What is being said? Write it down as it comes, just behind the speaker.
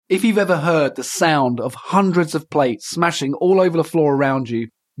If you've ever heard the sound of hundreds of plates smashing all over the floor around you,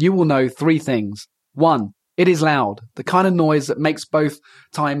 you will know 3 things. 1, it is loud, the kind of noise that makes both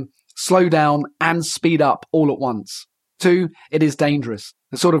time slow down and speed up all at once. 2, it is dangerous,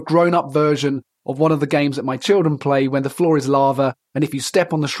 the sort of grown-up version of one of the games that my children play when the floor is lava, and if you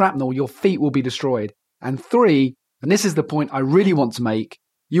step on the shrapnel, your feet will be destroyed. And 3, and this is the point I really want to make,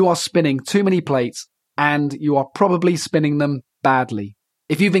 you are spinning too many plates, and you are probably spinning them badly.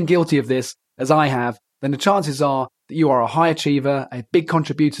 If you've been guilty of this, as I have, then the chances are that you are a high achiever, a big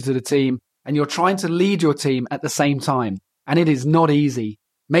contributor to the team, and you're trying to lead your team at the same time. And it is not easy.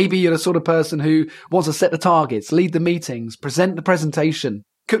 Maybe you're the sort of person who wants to set the targets, lead the meetings, present the presentation,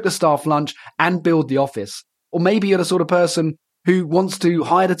 cook the staff lunch, and build the office. Or maybe you're the sort of person who wants to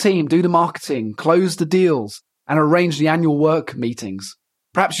hire the team, do the marketing, close the deals, and arrange the annual work meetings.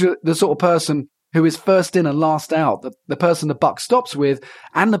 Perhaps you're the sort of person who is first in and last out, the person the buck stops with,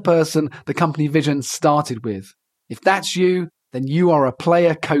 and the person the company vision started with. If that's you, then you are a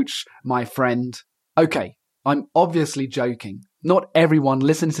player coach, my friend. Okay, I'm obviously joking. Not everyone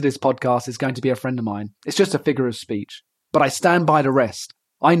listening to this podcast is going to be a friend of mine. It's just a figure of speech. But I stand by the rest.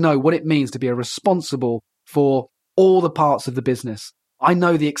 I know what it means to be responsible for all the parts of the business. I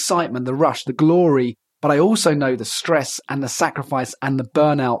know the excitement, the rush, the glory, but I also know the stress and the sacrifice and the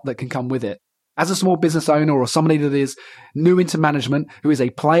burnout that can come with it. As a small business owner or somebody that is new into management, who is a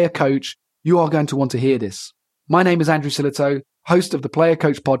player coach, you are going to want to hear this. My name is Andrew Silito, host of the Player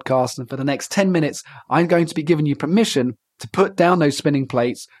Coach podcast, and for the next 10 minutes, I'm going to be giving you permission to put down those spinning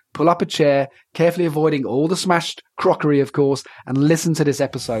plates, pull up a chair, carefully avoiding all the smashed crockery, of course, and listen to this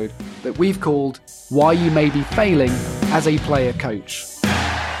episode that we've called Why You May Be Failing as a Player Coach.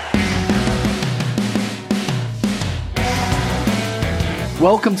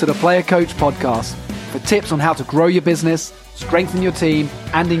 Welcome to the Player Coach podcast for tips on how to grow your business, strengthen your team,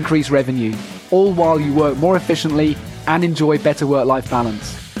 and increase revenue, all while you work more efficiently and enjoy better work-life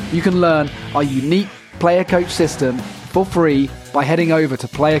balance. You can learn our unique Player Coach system for free by heading over to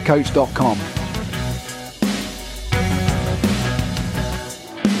playercoach.com.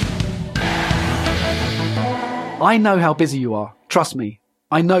 I know how busy you are. Trust me.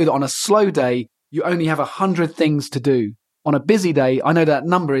 I know that on a slow day, you only have 100 things to do. On a busy day, I know that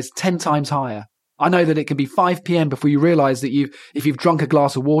number is 10 times higher. I know that it can be 5 p.m. before you realize that if you've drunk a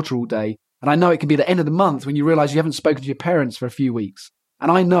glass of water all day. And I know it can be the end of the month when you realize you haven't spoken to your parents for a few weeks.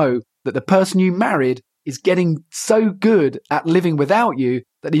 And I know that the person you married is getting so good at living without you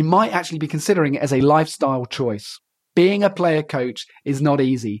that he might actually be considering it as a lifestyle choice. Being a player coach is not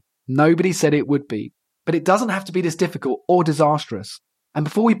easy. Nobody said it would be. But it doesn't have to be this difficult or disastrous. And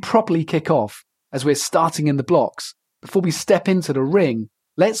before we properly kick off, as we're starting in the blocks, before we step into the ring,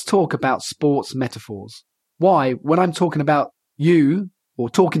 let's talk about sports metaphors. Why, when I'm talking about you,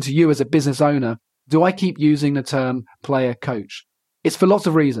 or talking to you as a business owner, do I keep using the term player coach? It's for lots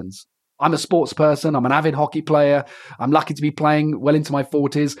of reasons. I'm a sports person. I'm an avid hockey player. I'm lucky to be playing well into my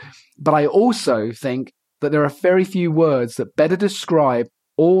 40s. But I also think that there are very few words that better describe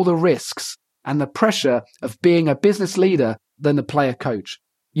all the risks and the pressure of being a business leader than the player coach.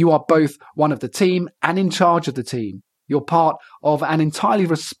 You are both one of the team and in charge of the team. You're part of and entirely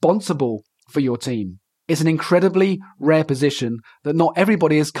responsible for your team. It's an incredibly rare position that not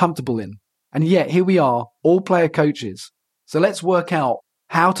everybody is comfortable in. And yet here we are, all player coaches. So let's work out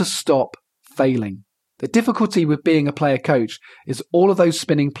how to stop failing. The difficulty with being a player coach is all of those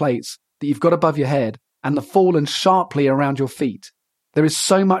spinning plates that you've got above your head and the fallen sharply around your feet. There is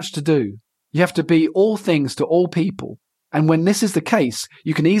so much to do. You have to be all things to all people. And when this is the case,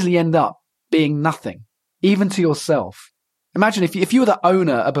 you can easily end up being nothing, even to yourself. Imagine if you were the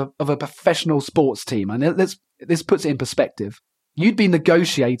owner of a professional sports team, and this puts it in perspective. You'd be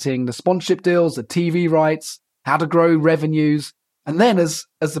negotiating the sponsorship deals, the TV rights, how to grow revenues. And then as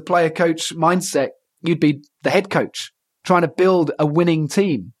the player coach mindset, you'd be the head coach trying to build a winning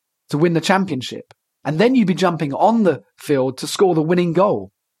team to win the championship. And then you'd be jumping on the field to score the winning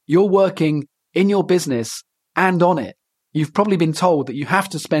goal. You're working in your business and on it. You've probably been told that you have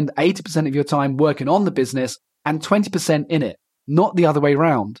to spend 80% of your time working on the business and 20% in it, not the other way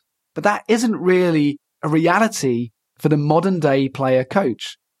around. But that isn't really a reality for the modern day player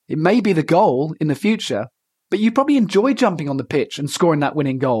coach. It may be the goal in the future, but you probably enjoy jumping on the pitch and scoring that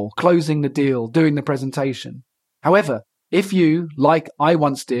winning goal, closing the deal, doing the presentation. However, if you, like I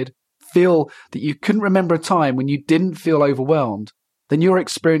once did, feel that you couldn't remember a time when you didn't feel overwhelmed, then you'll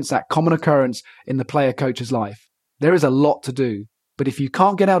experience that common occurrence in the player coach's life. There is a lot to do, but if you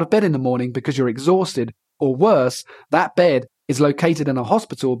can't get out of bed in the morning because you're exhausted, or worse, that bed is located in a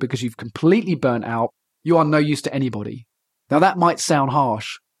hospital because you've completely burnt out, you are no use to anybody. Now that might sound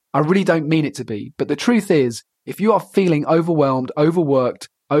harsh, I really don't mean it to be. But the truth is, if you are feeling overwhelmed, overworked,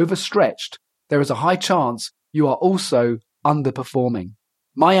 overstretched, there is a high chance you are also underperforming.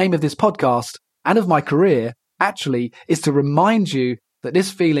 My aim of this podcast and of my career actually is to remind you that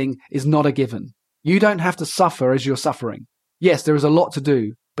this feeling is not a given. You don't have to suffer as you're suffering. Yes, there is a lot to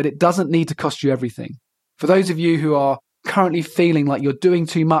do, but it doesn't need to cost you everything. For those of you who are currently feeling like you're doing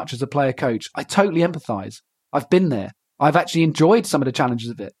too much as a player coach, I totally empathize. I've been there. I've actually enjoyed some of the challenges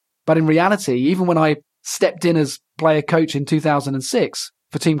of it. But in reality, even when I stepped in as player coach in 2006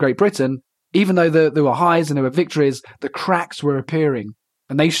 for Team Great Britain, even though there were highs and there were victories, the cracks were appearing,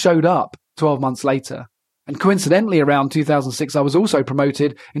 and they showed up 12 months later. And coincidentally, around 2006, I was also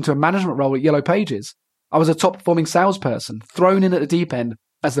promoted into a management role at Yellow Pages. I was a top-performing salesperson, thrown in at the deep end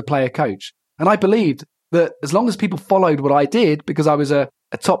as the player coach. And I believed that as long as people followed what I did, because I was a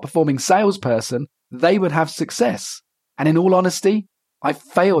top-performing salesperson, they would have success. And in all honesty, I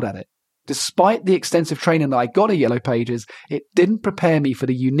failed at it. Despite the extensive training that I got at Yellow Pages, it didn't prepare me for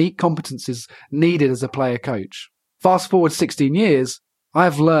the unique competencies needed as a player coach. Fast forward 16 years, I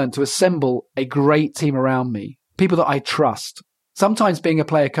have learned to assemble a great team around me, people that I trust. Sometimes being a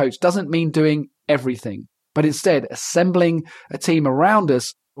player coach doesn't mean doing everything, but instead assembling a team around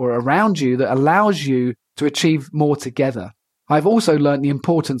us or around you that allows you to achieve more together. I've also learned the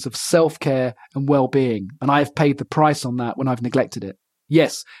importance of self-care and well-being, and I have paid the price on that when I've neglected it.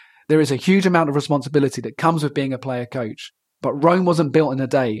 Yes, there is a huge amount of responsibility that comes with being a player coach, but Rome wasn't built in a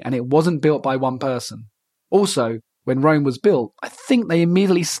day, and it wasn't built by one person. Also, when Rome was built, I think they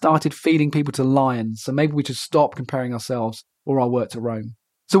immediately started feeding people to lions, so maybe we should stop comparing ourselves or our work to Rome.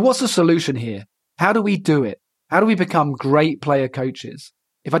 So what's the solution here? How do we do it? How do we become great player coaches?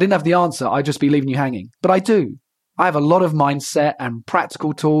 If I didn't have the answer, I'd just be leaving you hanging. But I do. I have a lot of mindset and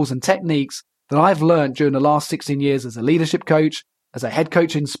practical tools and techniques that I've learned during the last 16 years as a leadership coach, as a head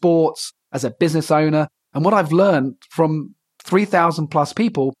coach in sports, as a business owner, and what I've learned from 3,000 plus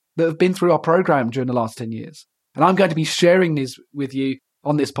people that have been through our program during the last 10 years. And I'm going to be sharing these with you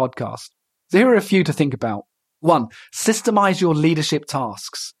on this podcast. So here are a few to think about. 1, systemize your leadership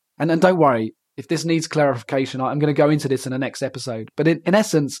tasks. And don't worry, if this needs clarification, I'm going to go into this in the next episode. But in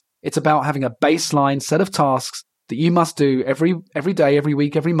essence, it's about having a baseline set of tasks that you must do every day, every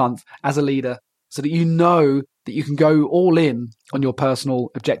week, every month as a leader, so that you know that you can go all in on your personal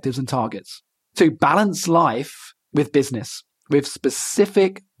objectives and targets. 2, balance life with business, with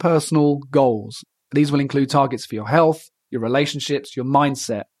specific personal goals. These will include targets for your health, your relationships, your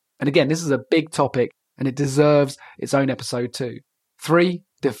mindset. And again, this is a big topic and it deserves its own episode too. 3,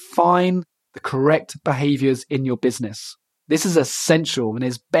 define the correct behaviors in your business. This is essential and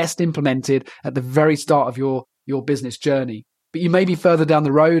is best implemented at the very start of your business journey. But you may be further down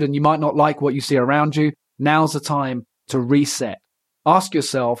the road and you might not like what you see around you. Now's the time to reset. Ask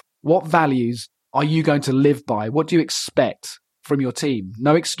yourself, what values are you going to live by? What do you expect from your team?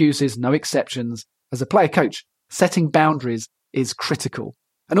 No excuses, no exceptions. As a player coach, setting boundaries is critical.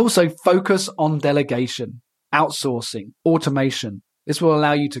 And also focus on delegation, outsourcing, automation. This will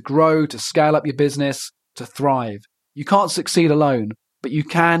allow you to grow, to scale up your business, to thrive. You can't succeed alone, but you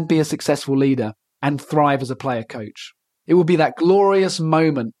can be a successful leader and thrive as a player coach. It will be that glorious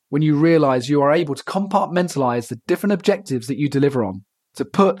moment when you realize you are able to compartmentalize the different objectives that you deliver on, to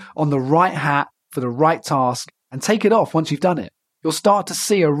put on the right hat for the right task and take it off once you've done it. You'll start to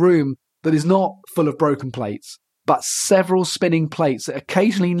see a room that is not full of broken plates, but several spinning plates that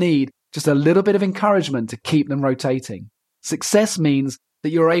occasionally need just a little bit of encouragement to keep them rotating. Success means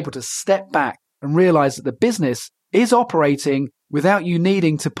that you're able to step back and realize that the business is operating without you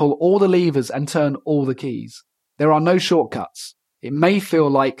needing to pull all the levers and turn all the keys. There are no shortcuts. It may feel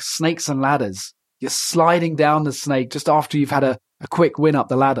like snakes and ladders. You're sliding down the snake just after you've had a quick win up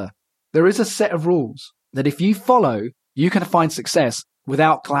the ladder. There is a set of rules that if you follow, you can find success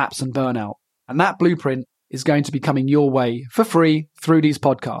without collapse and burnout. And that blueprint is going to be coming your way for free through these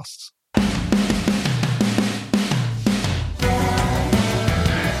podcasts.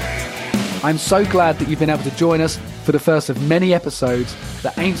 I'm so glad that you've been able to join us for the first of many episodes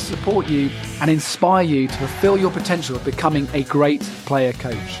that aim to support you and inspire you to fulfill your potential of becoming a great player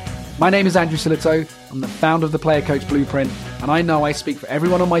coach. My name is Andrew Silito. I'm the founder of the Player Coach Blueprint, and I know I speak for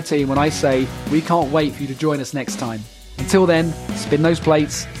everyone on my team when I say we can't wait for you to join us next time. Until then, spin those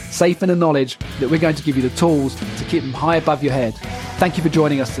plates, safe in the knowledge that we're going to give you the tools to keep them high above your head. Thank you for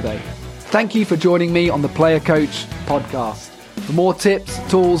joining us today. Thank you for joining me on the Player Coach podcast. For more tips,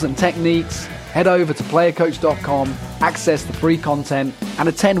 tools, and techniques, head over to playercoach.com, access the free content, and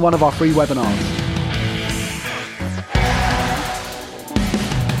attend one of our free webinars.